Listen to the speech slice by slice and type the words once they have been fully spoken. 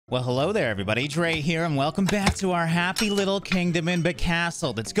Well, hello there, everybody. Drae here, and welcome back to our happy little kingdom in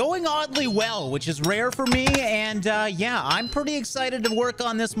Becastled. It's going oddly well, which is rare for me, and yeah, I'm pretty excited to work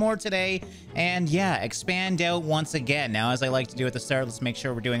on this more today, and yeah, expand out once again. Now, as I like to do at the start, let's make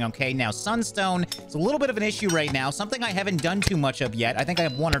sure we're doing okay. Now, Sunstone is a little bit of an issue right now. Something I haven't done too much of yet, I think I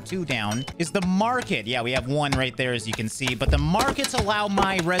have one or two down, is the market. Yeah, we have one right there, as you can see, but the markets allow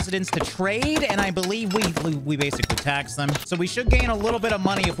my residents to trade, and I believe we basically tax them, so we should gain a little bit of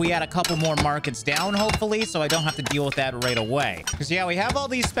money if we add a couple more markets down, hopefully, so I don't have to deal with that right away. Because, yeah, we have all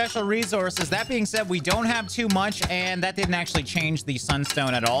these special resources. That being said, we don't have too much, and that didn't actually change the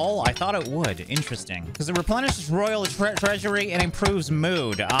Sunstone at all. I thought it would. Interesting. Because it replenishes royal treasury and improves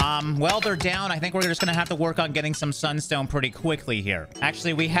mood. Well, they're down. I think we're just going to have to work on getting some Sunstone pretty quickly here.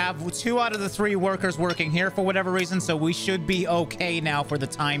 Actually, we have 2 out of the 3 workers working here for whatever reason, so we should be okay now for the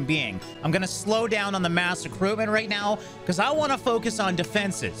time being. I'm going to slow down on the mass recruitment right now, because I want to focus on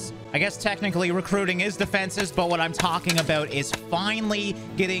defenses. I guess technically recruiting is defenses, but what I'm talking about is finally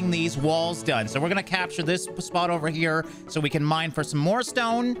getting these walls done. So we're going to capture this spot over here so we can mine for some more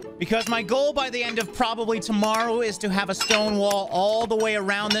stone, because my goal by the end of probably tomorrow is to have a stone wall all the way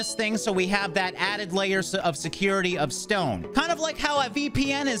around this thing, so we have that added layer of security of stone. Kind of like how a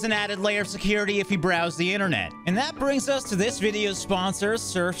VPN is an added layer of security if you browse the internet. And that brings us to this video's sponsor,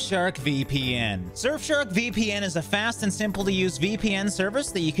 Surfshark VPN. Surfshark VPN is a fast and simple to use VPN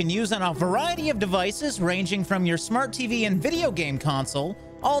service that you can use on a variety of devices ranging from your smart TV and video game console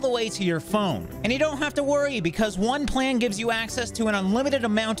all the way to your phone. And you don't have to worry because one plan gives you access to an unlimited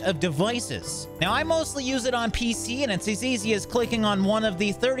amount of devices. Now, I mostly use it on PC, and it's as easy as clicking on one of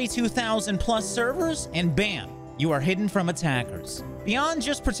the 32,000 plus servers, and bam, you are hidden from attackers. Beyond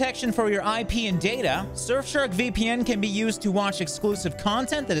just protection for your IP and data, Surfshark VPN can be used to watch exclusive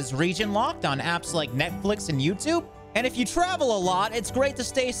content that is region locked on apps like Netflix and YouTube. And if you travel a lot, it's great to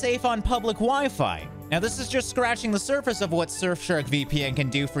stay safe on public Wi-Fi. Now, this is just scratching the surface of what Surfshark VPN can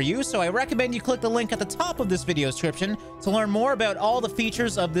do for you, so I recommend you click the link at the top of this video description to learn more about all the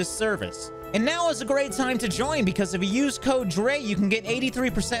features of this service. And now is a great time to join, because if you use code Drae, you can get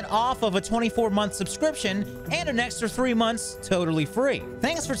 83% off of a 24-month subscription and an extra 3 months totally free.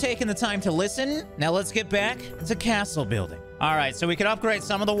 Thanks for taking the time to listen. Now let's get back to castle building. All right, so we can upgrade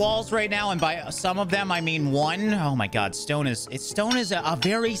some of the walls right now, and by some of them, I mean one. Oh my God, stone is a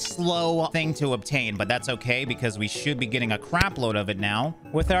very slow thing to obtain, but that's okay because we should be getting a crap load of it now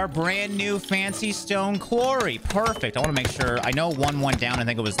with our brand new fancy stone quarry. Perfect. I want to make sure. I know one went down. I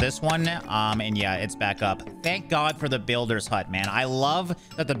think it was this one. And yeah, it's back up. Thank God for the builder's hut, man. I love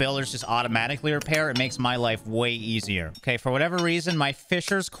that the builders just automatically repair. It makes my life way easier. Okay, for whatever reason, my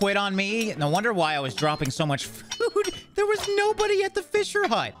fishers quit on me. No wonder why I was dropping so much food. There was nobody at the fisher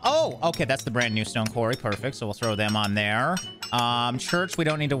hut. Oh, okay, that's the brand new stone quarry. Perfect. So we'll throw them on there. Church, we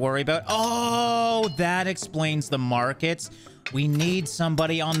don't need to worry about. Oh, that explains the markets. We need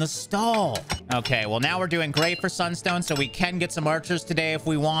somebody on the stall. Okay, well, now we're doing great for Sunstone, so we can get some archers today if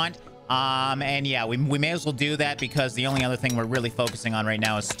we want. And yeah, we may as well do that because the only other thing we're really focusing on right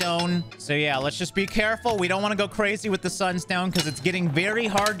now is stone. So yeah, let's just be careful. We don't want to go crazy with the sunstone because it's getting very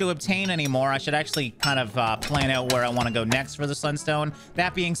hard to obtain anymore. I should actually kind of plan out where I want to go next for the sunstone.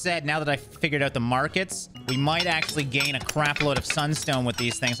 That being said, now that I've figured out the markets, we might actually gain a crap load of sunstone with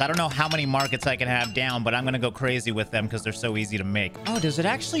these things. I don't know how many markets I can have down, but I'm going to go crazy with them because they're so easy to make. Oh, does it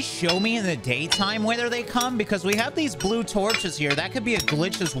actually show me in the daytime whether they come? Because we have these blue torches here. That could be a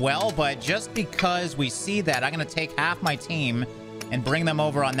glitch as well, but just because we see that, I'm going to take half my team and bring them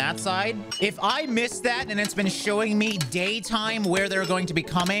over on that side. If I miss that and it's been showing me daytime where they're going to be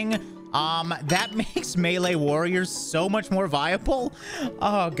coming, that makes melee warriors so much more viable.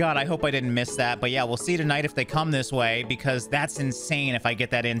 Oh God, I hope I didn't miss that. But yeah, we'll see tonight if they come this way, because that's insane if I get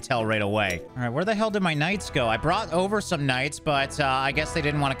that intel right away. All right, where the hell did my knights go? I brought over some knights, but I guess they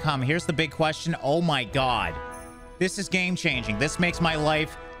didn't want to come. Here's the big question. Oh my God, this is game changing. This makes my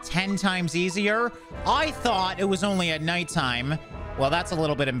life 10 times easier. I thought it was only at nighttime. Well, that's a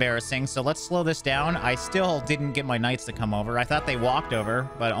little bit embarrassing, so let's slow this down. I still didn't get my knights to come over. I thought they walked over,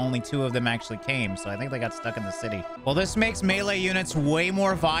 but only 2 of them actually came, so I think they got stuck in the city. Well, this makes melee units way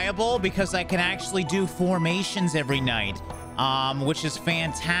more viable because I can actually do formations every night. Which is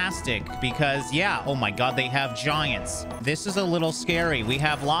fantastic because, yeah, oh my God, they have giants. This is a little scary. We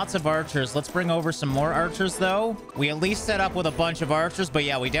have lots of archers. Let's bring over some more archers, though. We at least set up with a bunch of archers, but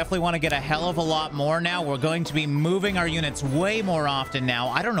yeah, we definitely want to get a hell of a lot more now. We're going to be moving our units way more often now.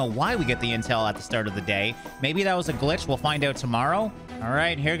 I don't know why we get the intel at the start of the day. Maybe that was a glitch. We'll find out tomorrow. All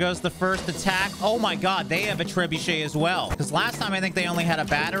right, here goes the first attack. Oh my God, they have a trebuchet as well. Because last time I think they only had a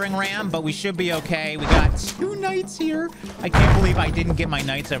battering ram, but we should be okay. We got 2 knights here. I can't believe I didn't get my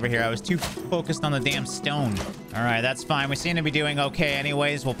knights over here. I was too focused on the damn stone. All right, that's fine. We seem to be doing okay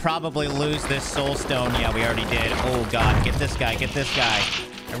anyways. We'll probably lose this soul stone. Yeah, we already did. Oh, God. Get this guy. Get this guy.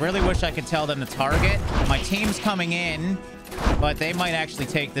 I really wish I could tell them to target. My team's coming in, but they might actually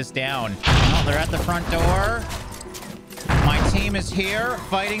take this down. Oh, they're at the front door. My team is here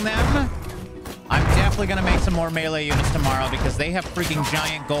fighting them. I'm definitely going to make some more melee units tomorrow because they have freaking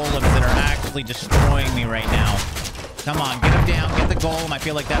giant golems that are actually destroying me right now. Come on, get them down, get the golem. I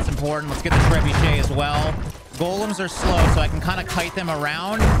feel like that's important. Let's get the trebuchet as well. Golems are slow, so I can kind of kite them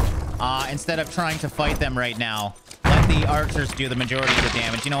around instead of trying to fight them right now. Let the archers do the majority of the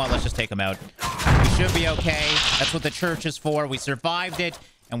damage. You know what? Let's just take them out. We should be okay. That's what the church is for. We survived it.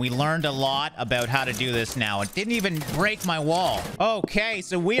 And we learned a lot about how to do this now. It didn't even break my wall. Okay,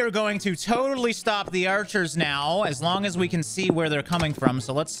 so we are going to totally stop the archers now, as long as we can see where they're coming from.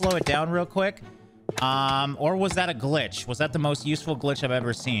 So let's slow it down real quick. Or was that a glitch? Was that the most useful glitch I've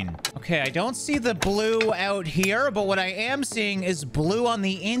ever seen? Okay, I don't see the blue out here, but what I am seeing is blue on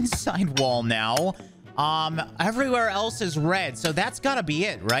the inside wall now. Everywhere else is red, so that's gotta be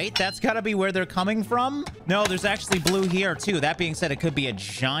it, right? That's gotta be where they're coming from. No, there's actually blue here too. That being said, it could be a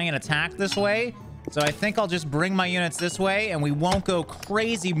giant attack this way. So I think I'll just bring my units this way and we won't go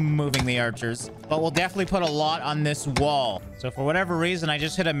crazy moving the archers, but we'll definitely put a lot on this wall. So for whatever reason, I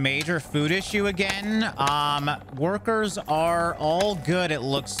just hit a major food issue again. Workers are all good, it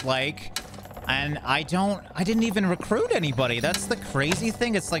looks like. And I didn't even recruit anybody. That's the crazy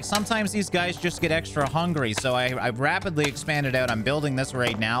thing. It's like sometimes these guys just get extra hungry. So I've rapidly expanded out. I'm building this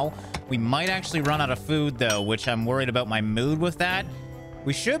right now. We might actually run out of food though, which I'm worried about my mood with that.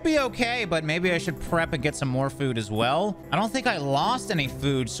 We should be okay, but maybe I should prep and get some more food as well. I don't think I lost any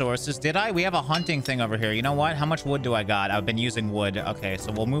food sources, did I? We have a hunting thing over here. You know what? How much wood do I got? I've been using wood. Okay,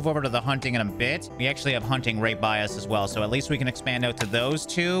 so we'll move over to the hunting in a bit. We actually have hunting right by us as well, so at least we can expand out to those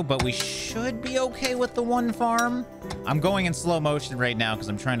two, but we should be okay with the one farm. I'm going in slow motion right now because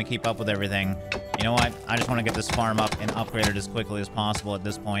I'm trying to keep up with everything. You know what? I just want to get this farm up and upgraded as quickly as possible at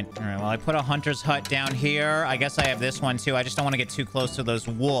this point. All right, well, I put a hunter's hut down here. I guess I have this one too. I just don't want to get too close to those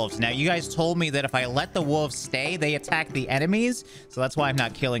wolves. Now, you guys told me that if I let the wolves stay, they attack the enemies. So that's why I'm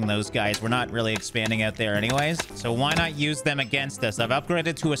not killing those guys. We're not really expanding out there anyways. So why not use them against us? I've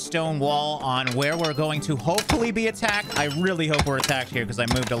upgraded to a stone wall on where we're going to hopefully be attacked. I really hope we're attacked here because I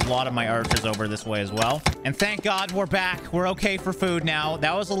moved a lot of my archers over this way as well. And thank God we're back. We're okay for food now.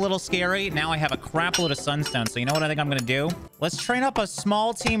 That was a little scary. Now I have a crap load of sunstone. So you know what I think I'm going to do? Let's train up a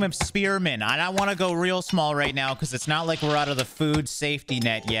small team of spearmen. I don't want to go real small right now because it's not like we're out of the food safety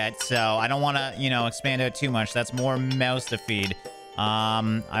net yet. So I don't want to, you know, expand out too much. That's more mouths to feed.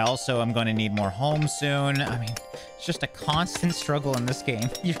 I also am going to need more homes soon. I mean, it's just a constant struggle in this game.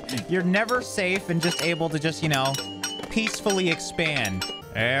 You're never safe and just able to just, you know, peacefully expand.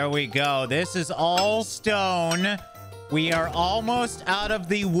 There we go. This is all stone. We are almost out of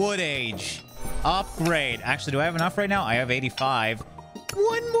the wood age. Upgrade. Actually, do I have enough right now? I have 85.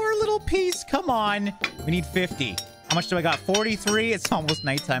 One more little piece. Come on. We need 50. How much do I got? 43. It's almost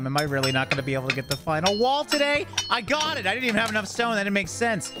nighttime. Am I really not going to be able to get the final wall today? I got it. I didn't even have enough stone. That didn't make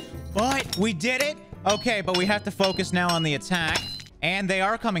sense. But we did it. Okay, but we have to focus now on the attack. And they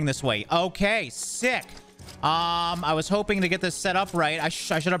are coming this way. Okay, sick. I was hoping to get this set up right. I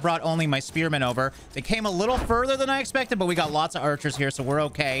should have brought only my spearmen over. They came a little further than I expected, but we got lots of archers here, so we're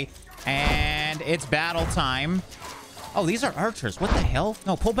okay. And it's battle time. Oh, these are archers. What the hell?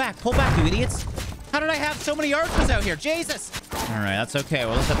 No, pull back, you idiots. How did I have so many archers out here? Jesus. All right, that's okay.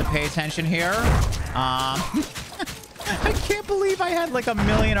 We'll just have to pay attention here. I can't believe I had like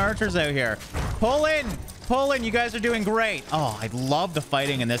 1,000,000 archers out here. Pull in. Pull in. You guys are doing great. Oh, I love the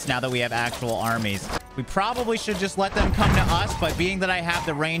fighting in this now that we have actual armies. We probably should just let them come to us, but being that I have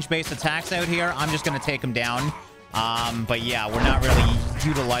the range-based attacks out here, I'm just going to take them down. But yeah, we're not really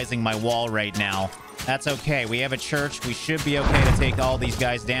utilizing my wall right now. That's okay. We have a church. We should be okay to take all these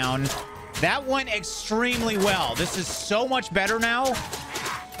guys down. That went extremely well. This is so much better now.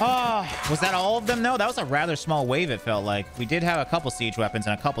 Was that all of them? No, that was a rather small wave, it felt like. We did have a couple siege weapons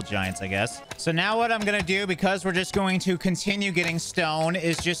and a couple giants, I guess. So now what I'm going to do, because we're just going to continue getting stone,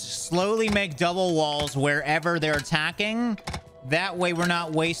 is just slowly make double walls wherever they're attacking. That way we're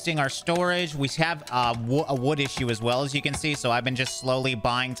not wasting our storage. We have a wood issue as well, as you can see. So I've been just slowly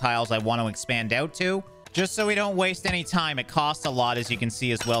buying tiles I want to expand out to, just so we don't waste any time. It costs a lot, as you can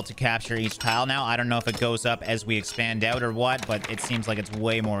see as well, to capture each tile now. I don't know if it goes up as we expand out or what, but it seems like it's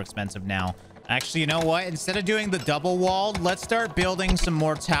way more expensive now. Actually, you know what? Instead of doing the double wall, let's start building some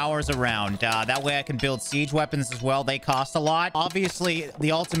more towers around. That way I can build siege weapons as well. They cost a lot. Obviously,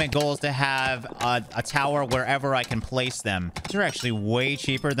 the ultimate goal is to have a tower wherever I can place them. These are actually way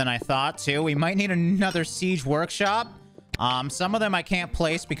cheaper than I thought, too. We might need another siege workshop. Some of them I can't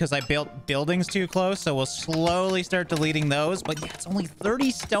place because I built buildings too close, so we'll slowly start deleting those. But yeah, it's only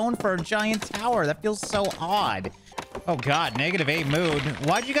 30 stone for a giant tower. That feels so odd. Oh god, -8 mood.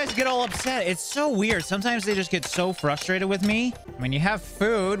 Why'd you guys get all upset? It's so weird. Sometimes they just get so frustrated with me. I mean, you have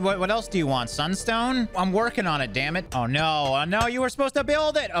food. What else do you want? Sunstone? I'm working on it, damn it. Oh no. Oh no, you were supposed to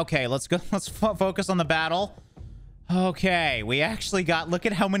build it. Okay, let's go. Let's focus on the battle. Okay, we actually got... Look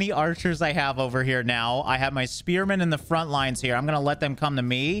at how many archers I have over here now. I have my spearmen in the front lines here. I'm gonna let them come to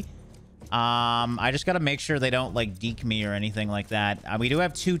me. I just gotta make sure they don't, like, deke me or anything like that. We do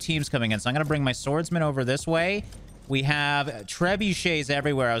have 2 teams coming in, so I'm gonna bring my swordsmen over this way. We have trebuchets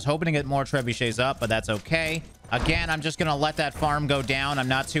everywhere. I was hoping to get more trebuchets up, but that's okay. Again, I'm just gonna let that farm go down. I'm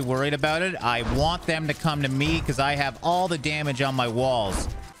not too worried about it. I want them to come to me because I have all the damage on my walls.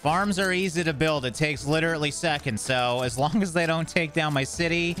 Farms are easy to build. It takes literally seconds. So as long as they don't take down my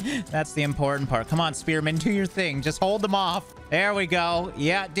city, that's the important part. Come on, spearmen, do your thing. Just hold them off. There we go.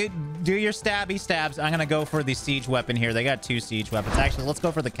 Yeah, do your stabby stabs. I'm going to go for the siege weapon here. They got 2 siege weapons. Actually, let's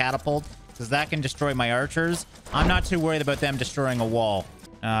go for the catapult because that can destroy my archers. I'm not too worried about them destroying a wall.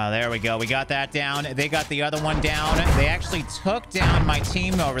 There we go. We got that down. They got the other one down. They actually took down my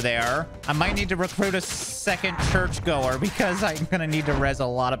team over there. I might need to recruit a second churchgoer because I'm going to need to res a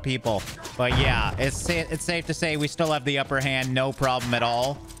lot of people. But yeah, it's safe to say we still have the upper hand. No problem at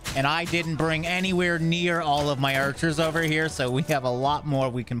all. And I didn't bring anywhere near all of my archers over here. So we have a lot more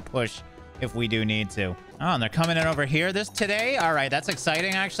we can push if we do need to. Oh, and they're coming in over here today. All right, that's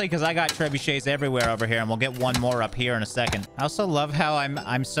exciting actually, because I got trebuchets everywhere over here, and we'll get one more up here in a second. I also love how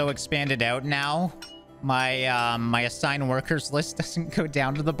I'm so expanded out now. My assigned workers list doesn't go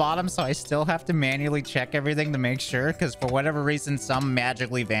down to the bottom, so I still have to manually check everything to make sure, because for whatever reason, some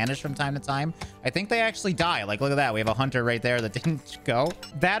magically vanish from time to time. I think they actually die. Like, look at that. We have a hunter right there that didn't go.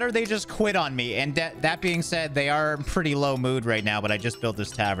 That or they just quit on me. And that being said, they are in pretty low mood right now, but I just built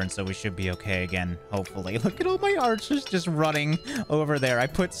this tavern, so we should be okay again, hopefully. Look at all my archers just running over there. I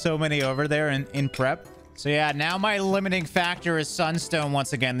put so many over there in prep. So yeah, now my limiting factor is sunstone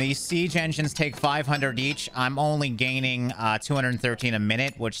once again. These siege engines take 500 each. I'm only gaining 213 a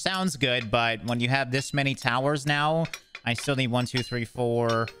minute, which sounds good, but when you have this many towers now, I still need 1, 2, 3,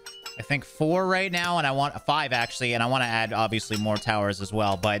 4. I think 4 right now, and I want 5 actually, and I want to add obviously more towers as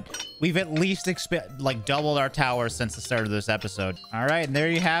well, but we've at least like doubled our towers since the start of this episode. All right, and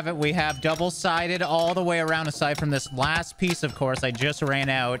there you have it. We have double-sided all the way around, aside from this last piece, of course. I just ran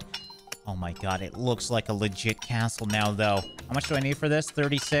out. Oh my god, it looks like a legit castle now, though. How much do I need for this?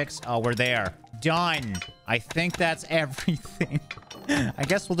 36. Oh, we're there. Done. I think that's everything. I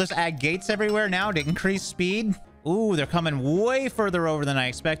guess we'll just add gates everywhere now to increase speed. Ooh, they're coming way further over than I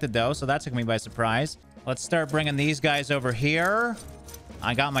expected, though, so that took me by surprise. Let's start bringing these guys over here.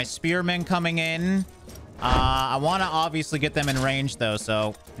 I got my spearmen coming in. I want to obviously get them in range, though,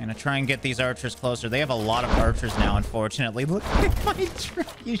 so I'm going to try and get these archers closer. They have a lot of archers now, unfortunately. Look at my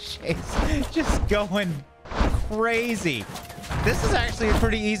trebuchets just going crazy. This is actually a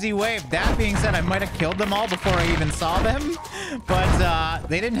pretty easy wave. That being said, I might have killed them all before I even saw them, but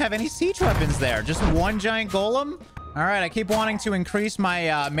they didn't have any siege weapons there. Just one giant golem. All right, I keep wanting to increase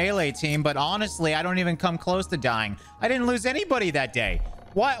my melee team, but honestly, I don't even come close to dying. I didn't lose anybody that day.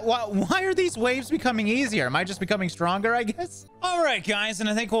 Why are these waves becoming easier? Am I just becoming stronger, I guess? All right, guys, and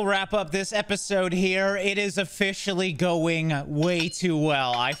I think we'll wrap up this episode here. It is officially going way too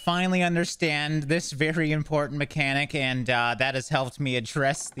well. I finally understand this very important mechanic, and that has helped me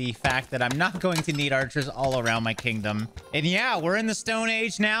address the fact that I'm not going to need archers all around my kingdom. And yeah, we're in the Stone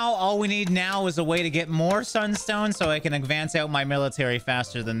Age now. All we need now is a way to get more sunstone so I can advance out my military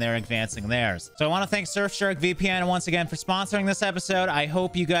faster than they're advancing theirs. So I want to thank Surfshark VPN once again for sponsoring this episode. I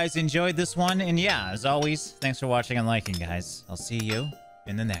hope you guys enjoyed this one. And yeah, as always, thanks for watching and liking, guys. I'll see you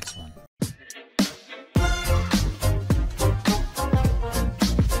in the next one.